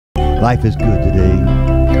Life is good today.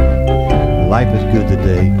 Life is good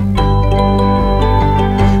today.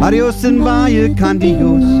 Adios and vaya con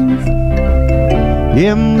Dios.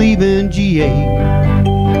 Yeah, I'm leaving GA.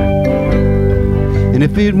 And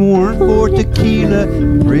if it weren't for tequila,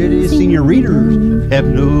 pretty senoritas have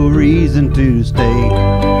no reason to stay.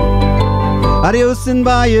 Adios and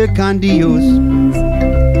vaya con Dios.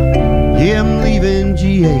 Yeah, I'm leaving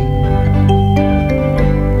GA.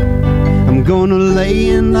 I'm gonna lay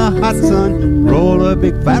in the hot sun, roll a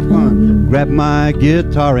big fat one, grab my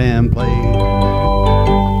guitar and play.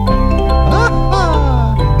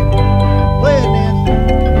 Play it, Nancy.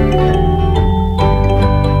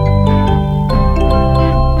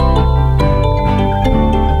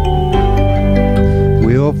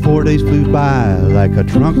 Well, 4 days flew by like a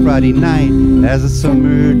drunk Friday night as the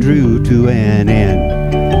summer drew to an end.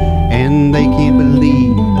 And they can't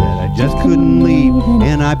believe that I just couldn't leave,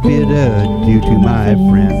 and I bid adieu to my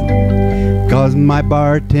friend. 'Cause my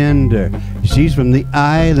bartender, she's from the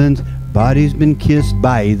islands, body's been kissed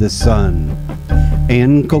by the sun.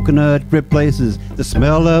 And coconut replaces the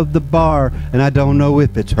smell of the bar, and I don't know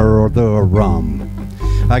if it's her or the rum.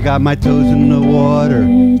 I got my toes in the water,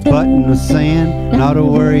 butt in the sand, not a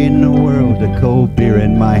worry in the world, a cold beer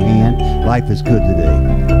in my hand. Life is good today.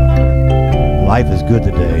 Life is good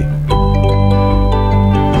today.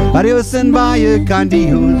 Adios and vaya con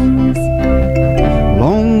Dios.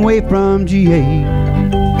 Long way from GA.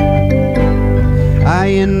 I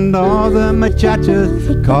and all the muchachas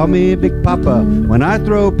call me Big Papa when I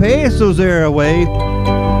throw pesos their way.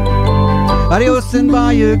 Adios and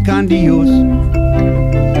vaya con Dios.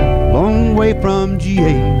 Long way from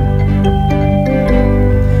GA.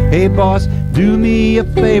 Hey boss, do me a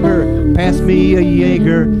favor, pass me a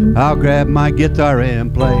Jaeger, I'll grab my guitar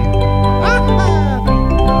and play.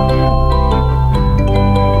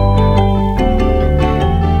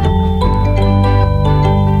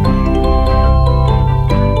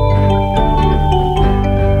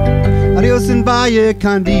 Adios and vaya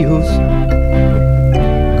con Dios.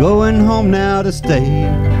 Going home now to stay.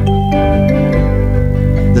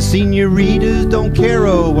 The senoritas don't care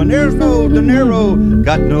when there's no dinero,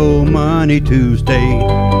 got no money to stay.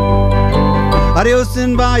 Adios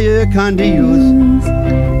and vaya con Dios.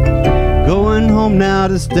 Going home now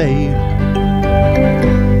to stay.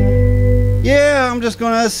 Yeah, I'm just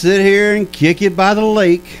gonna sit here and kick it by the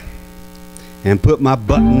lake and put my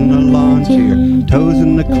butt in the lawn chair, toes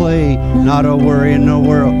in the clay, not a worry in the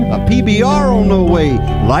world, a PBR on the way.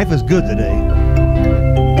 Life is good today.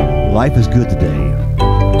 Life is good today.